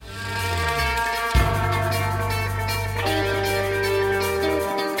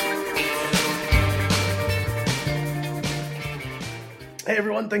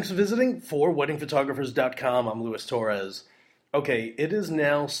everyone. Thanks for visiting for weddingphotographers.com. I'm Luis Torres. Okay, it is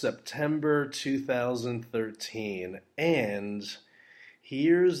now September 2013, and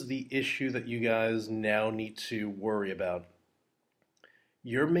here's the issue that you guys now need to worry about.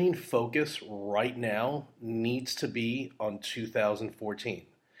 Your main focus right now needs to be on 2014.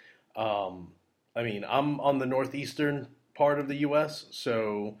 I'm on the northeastern part of the US,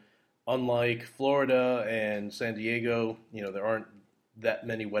 so unlike Florida and San Diego, there aren't that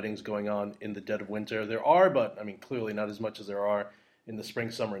many weddings going on in the dead of winter. There are, but clearly not as much as there are in the spring,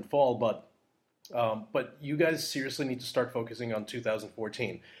 summer, and fall. But you guys seriously need to start focusing on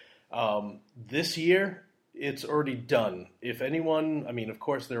 2014. This year, it's already done. If anyone, of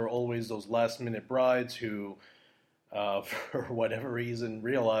course, there are always those last minute brides who, for whatever reason,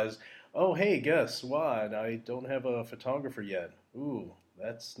 realize, oh, hey, guess what? I don't have a photographer yet. Ooh,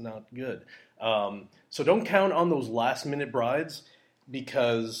 that's not good. So don't count on those last minute brides,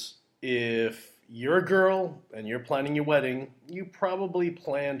 because if you're a girl and you're planning your wedding, you probably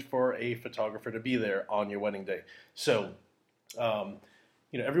planned for a photographer to be there on your wedding day. So,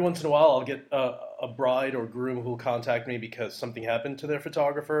 every once in a while I'll get a bride or groom who will contact me because something happened to their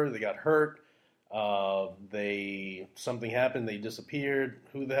photographer. They got hurt. Something happened. They disappeared.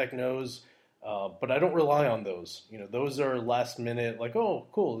 Who the heck knows? But I don't rely on those. Those are last minute, like, oh,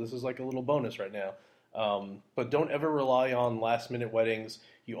 cool, this is like a little bonus right now. But don't ever rely on last minute weddings.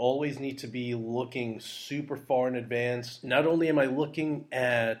 You always need to be looking super far in advance. Not only am I looking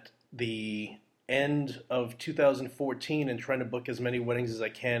at the end of 2014 and trying to book as many weddings as I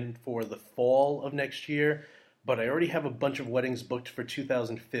can for the fall of next year, but I already have a bunch of weddings booked for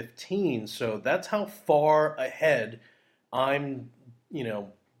 2015. So that's how far ahead I'm,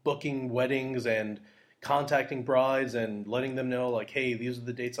 booking weddings and contacting brides and letting them know, like, hey, these are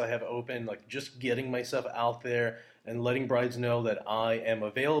the dates I have open, like just getting myself out there and letting brides know that I am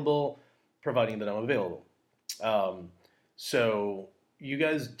available, providing that I'm available. So you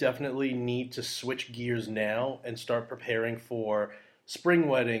guys definitely need to switch gears now and start preparing for spring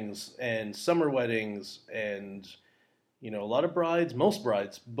weddings and summer weddings. And, a lot of brides, most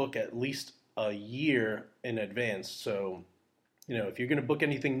brides, book at least a year in advance. So, if you're going to book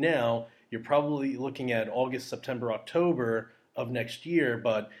anything now, you're probably looking at August, September, October of next year.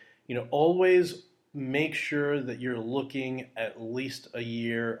 But, always make sure that you're looking at least a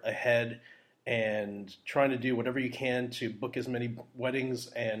year ahead and trying to do whatever you can to book as many weddings.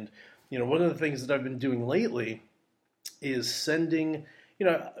 And, one of the things that I've been doing lately is sending,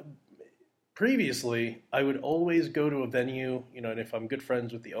 previously I would always go to a venue, and if I'm good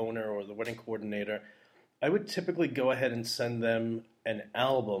friends with the owner or the wedding coordinator, I would typically go ahead and send them an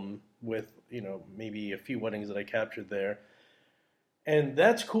album with, maybe a few weddings that I captured there. And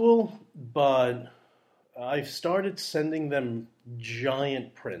that's cool, but I've started sending them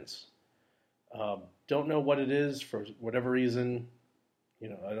giant prints. Don't know what it is for whatever reason.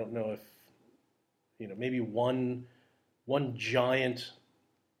 I don't know if, maybe one giant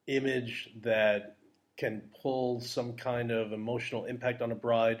image that can pull some kind of emotional impact on a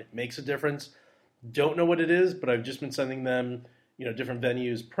bride makes a difference. Don't know what it is, but I've just been sending them, different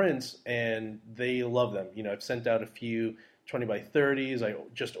venues prints, and they love them. I've sent out a few 20 by 30s. I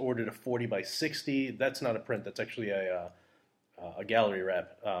just ordered a 40 by 60. That's not a print. That's actually a gallery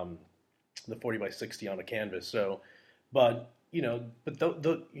wrap, the 40 by 60 on a canvas. So, but,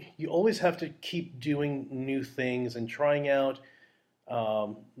 you always have to keep doing new things and trying out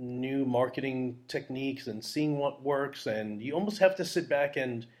new marketing techniques and seeing what works. And you almost have to sit back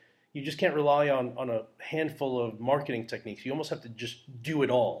and you just can't rely on a handful of marketing techniques. You almost have to just do it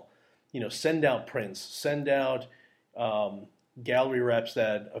all. Send out prints, send out gallery wraps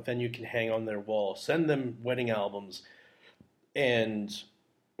that a venue can hang on their wall, send them wedding albums, and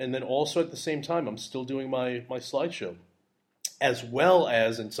then also at the same time, I'm still doing my slideshow, as well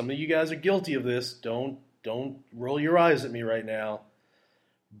as, and some of you guys are guilty of this. Don't roll your eyes at me right now,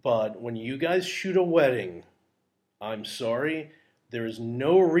 but when you guys shoot a wedding, I'm sorry, there is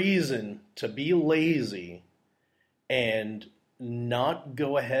no reason to be lazy and not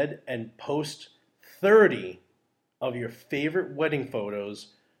go ahead and post 30 of your favorite wedding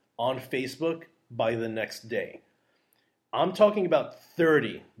photos on Facebook by the next day. I'm talking about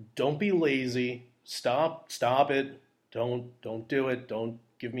 30. Don't be lazy. Stop it. Don't do it. Don't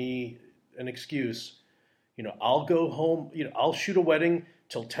give me an excuse. I'll go home, I'll shoot a wedding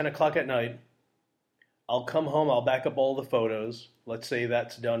till 10 o'clock at night. I'll come home, I'll back up all the photos. Let's say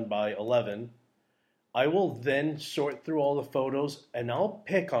that's done by 11. I will then sort through all the photos, and I'll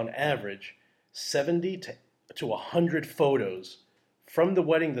pick on average 70 to 100 photos from the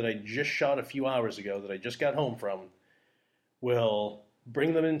wedding that I just shot a few hours ago, that I just got home from, will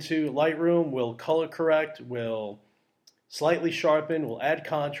bring them into Lightroom, we'll color correct, we'll slightly sharpen, we'll add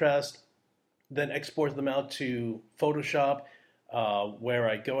contrast, then export them out to Photoshop, where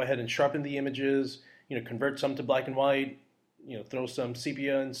I go ahead and sharpen the images, convert some to black and white, throw some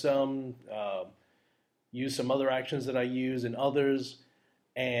sepia in some, use some other actions that I use in others,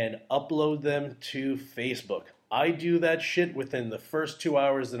 and upload them to Facebook. I do that shit within the first 2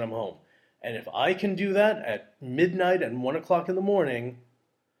 hours that I'm home. And if I can do that at midnight and 1 o'clock in the morning,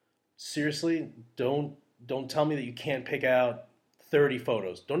 seriously, don't tell me that you can't pick out 30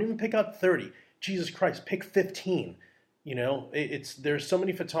 photos. Don't even pick out 30. Jesus Christ, pick 15. There's so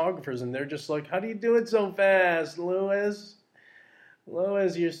many photographers and they're just like, how do you do it so fast, Lewis?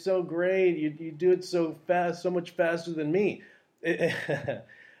 Lewis, you're so great. You do it so fast, so much faster than me.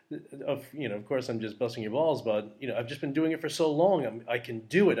 Of course, I'm just busting your balls, but I've just been doing it for so long. I can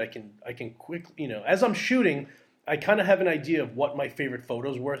do it. I can quickly, as I'm shooting, I kind of have an idea of what my favorite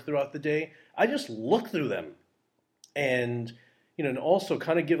photos were throughout the day. I just look through them, and and also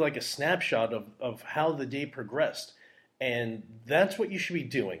kind of give like a snapshot of how the day progressed, and that's what you should be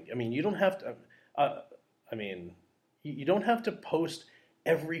doing. I mean, you don't have to. You don't have to post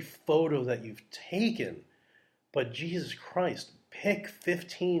every photo that you've taken, but Jesus Christ, pick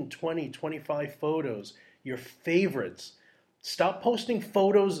 15, 20, 25 photos, your favorites. Stop posting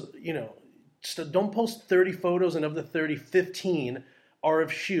photos, don't post 30 photos and of the 30, 15 are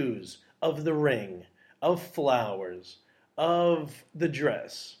of shoes, of the ring, of flowers, of the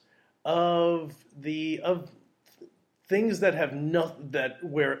dress, of things that have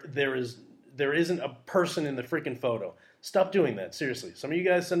where there isn't a person in the freaking photo. Stop doing that, seriously. Some of you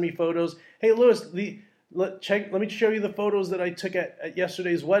guys send me photos. Hey, Lewis, let me show you the photos that I took at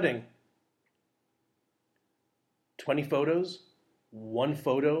yesterday's wedding. 20 photos, 1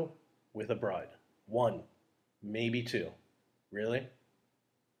 photo with a bride. 1, maybe 2. Really?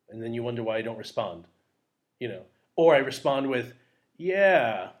 And then you wonder why I don't respond. Or I respond with,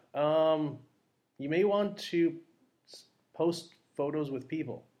 yeah, you may want to post photos with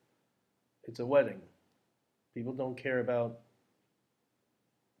people. It's a wedding. People don't care about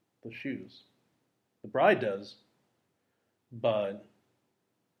the shoes. The bride does, but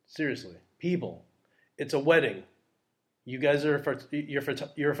seriously, people, it's a wedding. You guys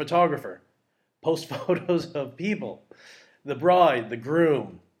you're a photographer. Post photos of people. The bride, the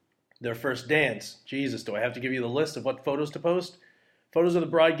groom, their first dance. Jesus, do I have to give you the list of what photos to post? Photos of the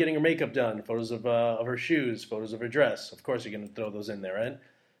bride getting her makeup done. Photos of her shoes. Photos of her dress. Of course, you're going to throw those in there, right?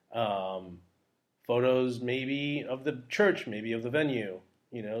 Photos maybe of the church, maybe of the venue.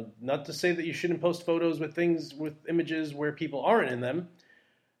 Not to say that you shouldn't post photos with images where people aren't in them,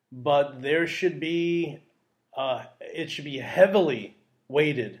 but there should be, it should be heavily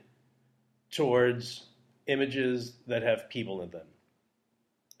weighted towards images that have people in them.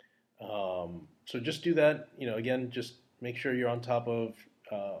 So just do that. Again, just make sure you're on top of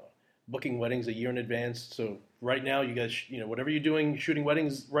booking weddings a year in advance. So right now, you guys, whatever you're doing, shooting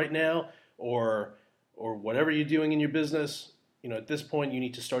weddings right now, or whatever you're doing in your business, at this point, you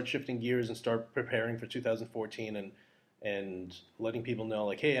need to start shifting gears and start preparing for 2014 and letting people know,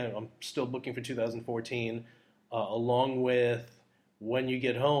 like, hey, I'm still booking for 2014, along with when you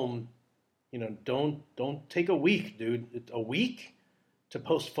get home, don't take a week, dude. A week to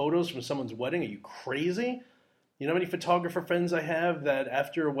post photos from someone's wedding? Are you crazy? You know how many photographer friends I have that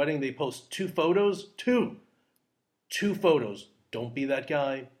after a wedding they post 2 photos? Two photos. Don't be that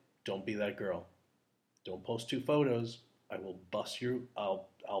guy. Don't be that girl. Don't post 2 photos. I will bust you. I'll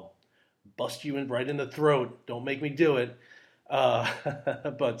bust you right in the throat. Don't make me do it.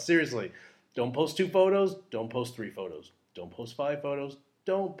 But seriously, don't post 2 photos. Don't post 3 photos. Don't post 5 photos.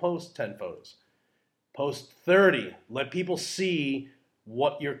 Don't post 10 photos. Post 30. Let people see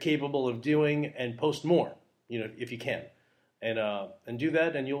what you're capable of doing, and post more. If you can, and do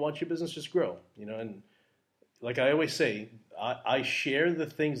that, and you'll watch your business just grow. And like I always say, I share the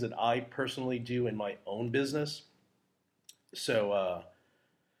things that I personally do in my own business. So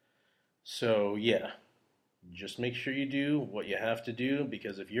yeah, just make sure you do what you have to do,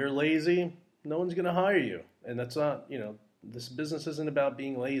 because if you're lazy, no one's going to hire you. And that's not, this business isn't about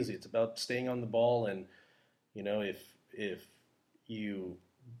being lazy. It's about staying on the ball. And, if you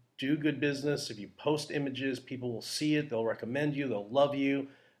do good business, if you post images, people will see it, they'll recommend you, they'll love you,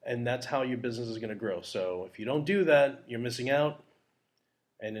 and that's how your business is going to grow. So if you don't do that, you're missing out.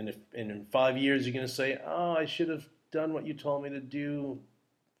 And in 5 years, you're going to say, oh, I should have done what you told me to do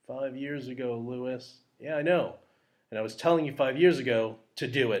 5 years ago, Lewis. Yeah, I know. And I was telling you 5 years ago to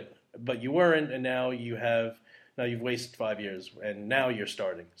do it, but you weren't, and now you've wasted 5 years, and now you're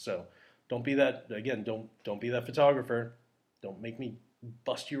starting. So don't be that, again, don't be that photographer. Don't make me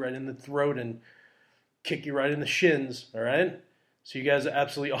bust you right in the throat and kick you right in the shins, all right? So you guys are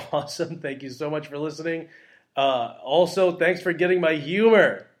absolutely awesome. Thank you so much for listening. Also, thanks for getting my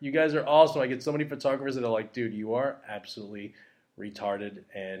humor. You guys are awesome. I get so many photographers that are like, dude, you are absolutely retarded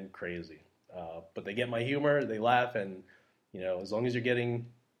and crazy. But they get my humor, they laugh, and as long as you're getting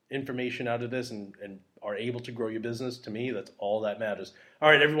information out of this and are able to grow your business, to me, that's all that matters. All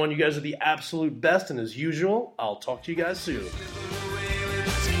right, everyone, you guys are the absolute best, and as usual, I'll talk to you guys soon.